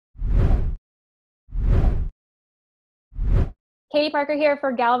Katie Parker here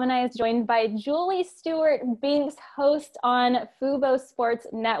for GALvanize, joined by Julie Stewart, Binks, host on Fubo Sports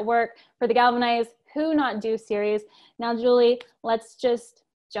Network for the GALvanize Who Not Do series. Now, Julie, let's just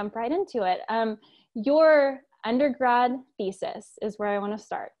jump right into it. Your undergrad thesis is where I want to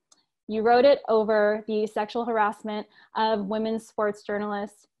start. You wrote it over the sexual harassment of women's sports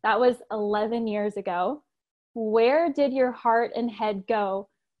journalists. That was 11 years ago. Where did your heart and head go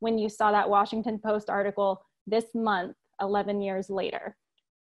when you saw that Washington Post article this month, 11 years later?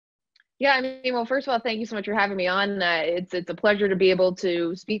 Yeah, I mean, well, first of all, thank you so much for having me on. It's a pleasure to be able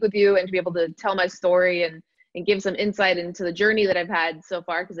to speak with you and to be able to tell my story and give some insight into the journey that I've had so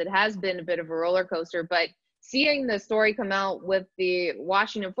far, because it has been a bit of a roller coaster. But seeing the story come out with the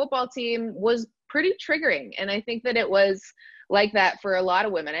Washington football team was pretty triggering. And I think that it was like that for a lot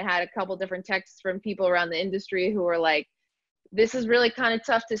of women. I had a couple different texts from people around the industry who were like, this is really kind of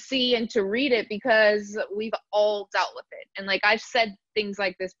tough to see and to read it because we've all dealt with it. And like, I've said things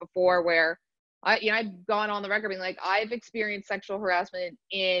like this before where I've gone on the record being like, I've experienced sexual harassment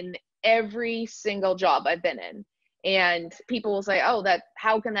in every single job I've been in. And people will say, oh,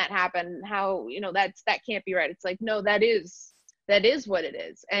 how can that happen? How, that can't be right. It's like, no, that is what it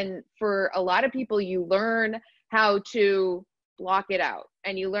is. And for a lot of people, you learn how to block it out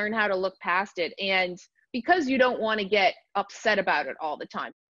and you learn how to look past it. And because you don't want to get upset about it all the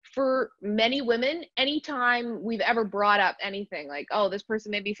time. For many women, anytime we've ever brought up anything like, oh, this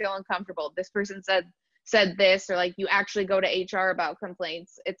person made me feel uncomfortable, this person said this, or like you actually go to HR about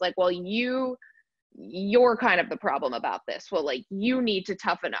complaints, it's like, well, you're kind of the problem about this. Well, like, you need to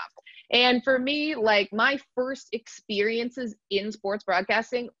toughen up. And for me, like, my first experiences in sports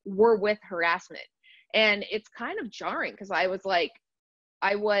broadcasting were with harassment. And it's kind of jarring because I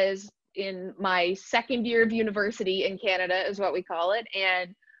was in my second year of university in Canada is what we call it.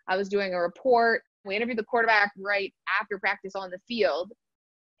 And I was doing a report. We interviewed the quarterback right after practice on the field.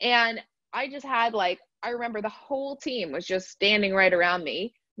 And I just had I remember the whole team was just standing right around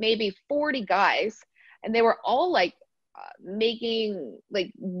me, maybe 40 guys. And they were all making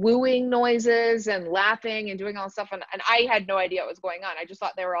wooing noises and laughing and doing all this stuff. And I had no idea what was going on. I just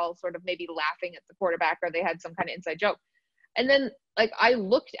thought they were all sort of maybe laughing at the quarterback or they had some kind of inside joke. And then I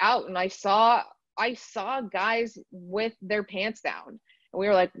looked out and I saw guys with their pants down. And we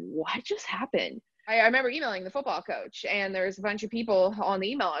were like, what just happened? I remember emailing the football coach and there's a bunch of people on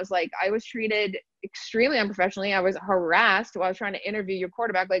the email. I was like, I was treated extremely unprofessionally. I was harassed while I was trying to interview your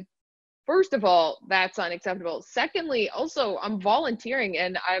quarterback. Like, first of all, that's unacceptable. Secondly, also, I'm volunteering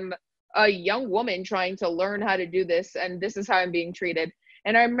and I'm a young woman trying to learn how to do this. And this is how I'm being treated.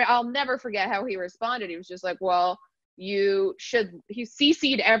 And I'll never forget how he responded. He was just like, well, he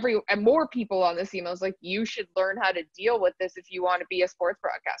CC'd more people on this email. Like, you should learn how to deal with this if you want to be a sports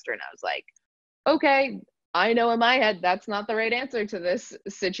broadcaster. And I was like, okay, I know in my head that's not the right answer to this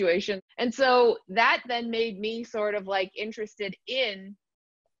situation. And so that then made me sort of interested in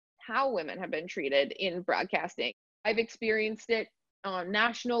how women have been treated in broadcasting. I've experienced it on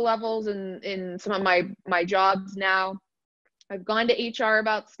national levels and in some of my jobs now. I've gone to HR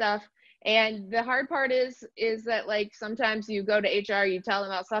about stuff. And the hard part is that sometimes you go to HR, you tell them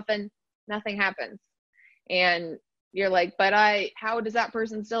about stuff and nothing happens. And you're like, but how does that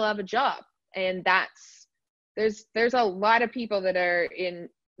person still have a job? And there's a lot of people that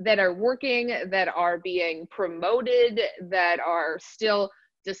are working, that are being promoted, that are still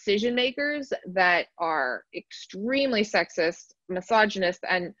decision makers, that are extremely sexist, misogynist,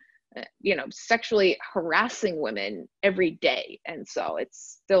 and sexually harassing women every day. And so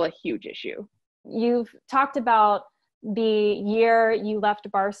it's still a huge issue. You've talked about the year you left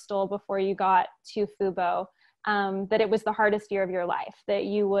Barstool before you got to Fubo, that it was the hardest year of your life, that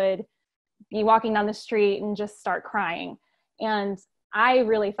you would be walking down the street and just start crying. And I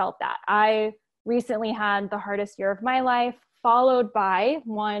really felt that. I recently had the hardest year of my life, followed by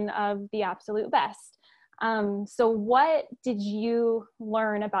one of the absolute best. So what did you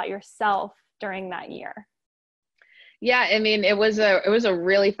learn about yourself during that year? Yeah, I mean, it was a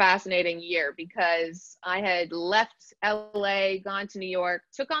really fascinating year because I had left LA, gone to New York,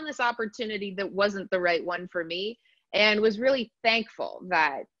 took on this opportunity that wasn't the right one for me, and was really thankful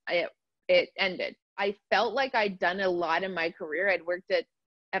that it ended. I felt like I'd done a lot in my career. I'd worked at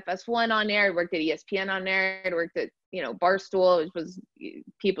FS1 on air, I'd worked at ESPN on air, I'd worked at Barstool,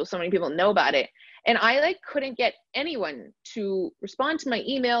 so many people know about it. And I couldn't get anyone to respond to my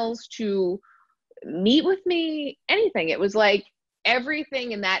emails, to meet with me, anything. It was like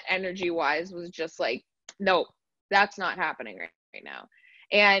everything in that energy wise was just like, nope, that's not happening right now.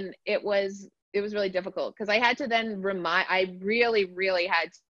 And it was really difficult because I had to then I really, really had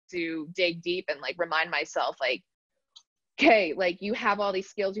to dig deep and remind myself, okay, like you have all these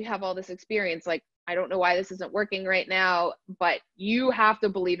skills, you have all this experience, like I don't know why this isn't working right now, but you have to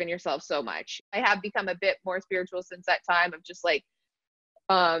believe in yourself so much. I have become a bit more spiritual since that time of just like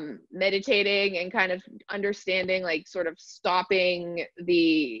meditating and kind of understanding, like sort of stopping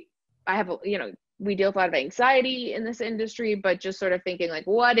the, I have, you know, we deal with a lot of anxiety in this industry, but just sort of thinking like,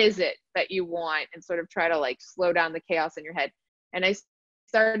 what is it that you want? And sort of try to like slow down the chaos in your head. And I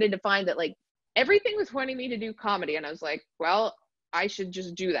started to find that like everything was wanting me to do comedy. And I was like, well, I should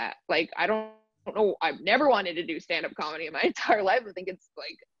just do that. Like, I don't know. I've never wanted to do stand-up comedy in my entire life. I think it's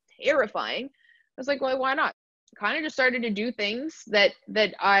like terrifying. I was like, well, why not? Kind of just started to do things that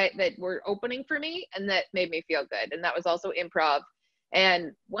were opening for me and that made me feel good. And that was also improv.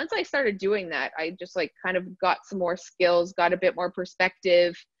 And once I started doing that, I just like kind of got some more skills, got a bit more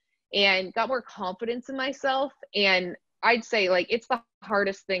perspective, and got more confidence in myself. And I'd say like it's the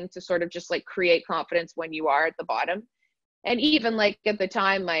hardest thing to sort of just like create confidence when you are at the bottom. And even like at the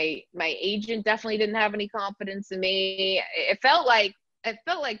time, my agent definitely didn't have any confidence in me. It felt like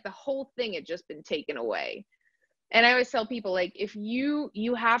the whole thing had just been taken away. And I always tell people, like, if you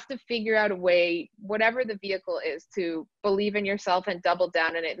have to figure out a way, whatever the vehicle is, to believe in yourself and double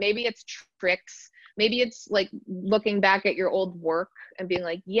down in it. Maybe it's tricks. Maybe it's like looking back at your old work and being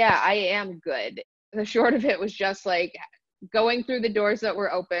like, yeah, I am good. The short of it was just like going through the doors that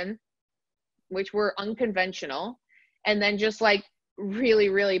were open, which were unconventional, and then just like really,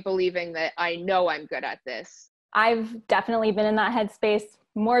 really believing that I know I'm good at this. I've definitely been in that headspace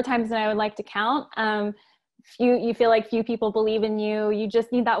more times than I would like to count. You feel like few people believe in you. You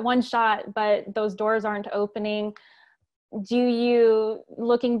just need that one shot, but those doors aren't opening. Do you,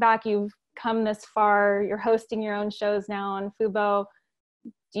 looking back, you've come this far, you're hosting your own shows now on Fubo.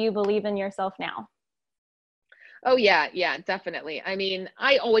 Do you believe in yourself now? Oh yeah, definitely. I mean,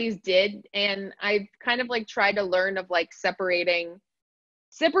 I always did. And I kind of like tried to learn of like separating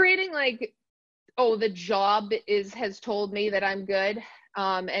like, oh, the job has told me that I'm good.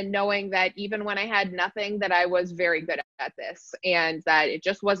 And knowing that even when I had nothing, that I was very good at this, and that it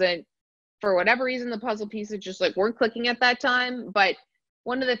just wasn't, for whatever reason, the puzzle pieces just like weren't clicking at that time. But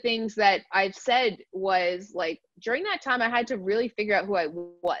one of the things that I've said was like, during that time, I had to really figure out who I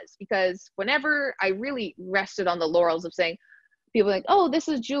was, because whenever I really rested on the laurels of saying, people like, oh, this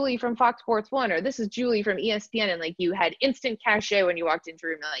is Julie from Fox Sports 1, or this is Julie from ESPN. And like you had instant cachet when you walked into a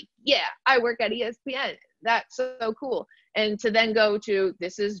room, like, yeah, I work at ESPN. That's so cool. And to then go to,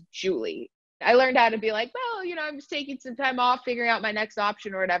 this is Julie. I learned how to be like, well, you know, I'm just taking some time off, figuring out my next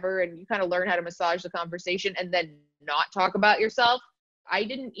option or whatever. And you kind of learn how to massage the conversation and then not talk about yourself. I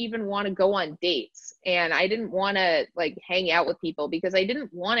didn't even want to go on dates, and I didn't want to like hang out with people, because I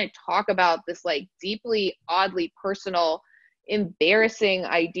didn't want to talk about this like deeply, oddly personal, embarrassing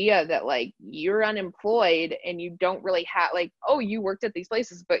idea that like you're unemployed and you don't really have like, oh, you worked at these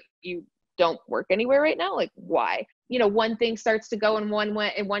places, but you don't work anywhere right now. Like, why? You know, one thing starts to go in one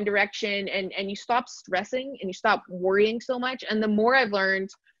way, in one direction, and you stop stressing and you stop worrying so much. And the more I've learned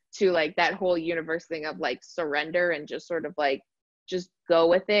to like that whole universe thing of like surrender and just sort of like just go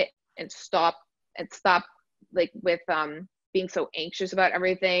with it and stop like with being so anxious about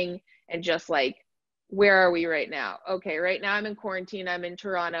everything, and just like, where are we right now? Okay, right now I'm in quarantine, I'm in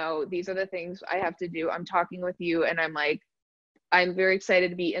Toronto, these are the things I have to do, I'm talking with you, and I'm like, I'm very excited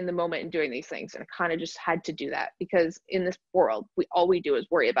to be in the moment and doing these things. And I kind of just had to do that, because in this world, all we do is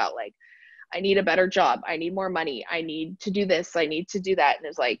worry about like, I need a better job, I need more money, I need to do this, I need to do that. And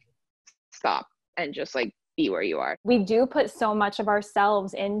it's like, stop and just like be where you are. We do put so much of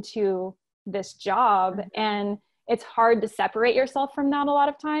ourselves into this job, Mm-hmm. and it's hard to separate yourself from that a lot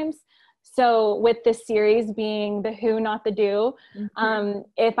of times. So with this series being the who, not the do,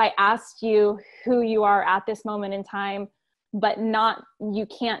 if I asked you who you are at this moment in time, but you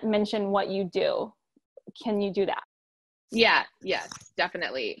can't mention what you do, can you do that? Yeah, yes,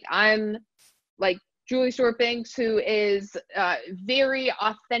 definitely. I'm like Julie Stewart Binks, who is very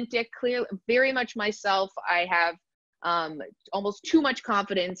authentic, clear, very much myself. I have almost too much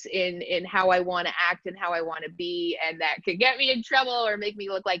confidence in how I want to act and how I want to be, and that could get me in trouble or make me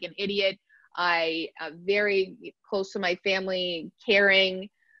look like an idiot. I am very close to my family, caring.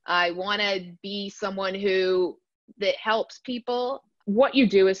 I want to be someone that helps people. What you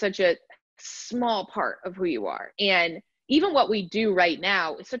do is such a small part of who you are, and even what we do right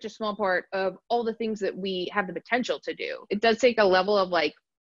now is such a small part of all the things that we have the potential to do. It does take a level of like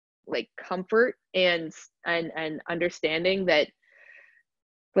comfort and understanding that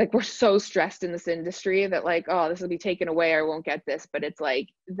like we're so stressed in this industry that like, oh, this will be taken away, I won't get this. But it's like,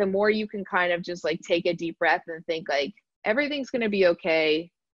 the more you can kind of just like take a deep breath and think like, everything's going to be okay.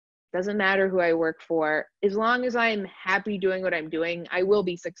 Doesn't matter who I work for. As long as I'm happy doing what I'm doing, I will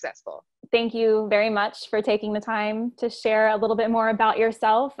be successful. Thank you very much for taking the time to share a little bit more about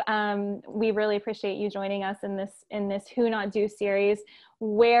yourself. We really appreciate you joining us in this Who Not Do series.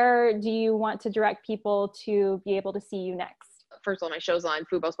 Where do you want to direct people to be able to see you next? First of all, my show's on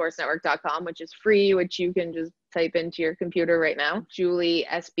FootballSportsNetwork.com, which is free, which you can just type into your computer right now. Julie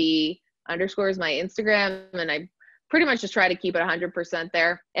SB _ is my Instagram, and I pretty much just try to keep it 100%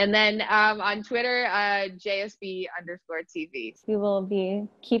 there. And then on Twitter, JSB _ TV. We will be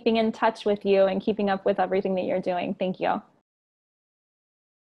keeping in touch with you and keeping up with everything that you're doing. Thank you.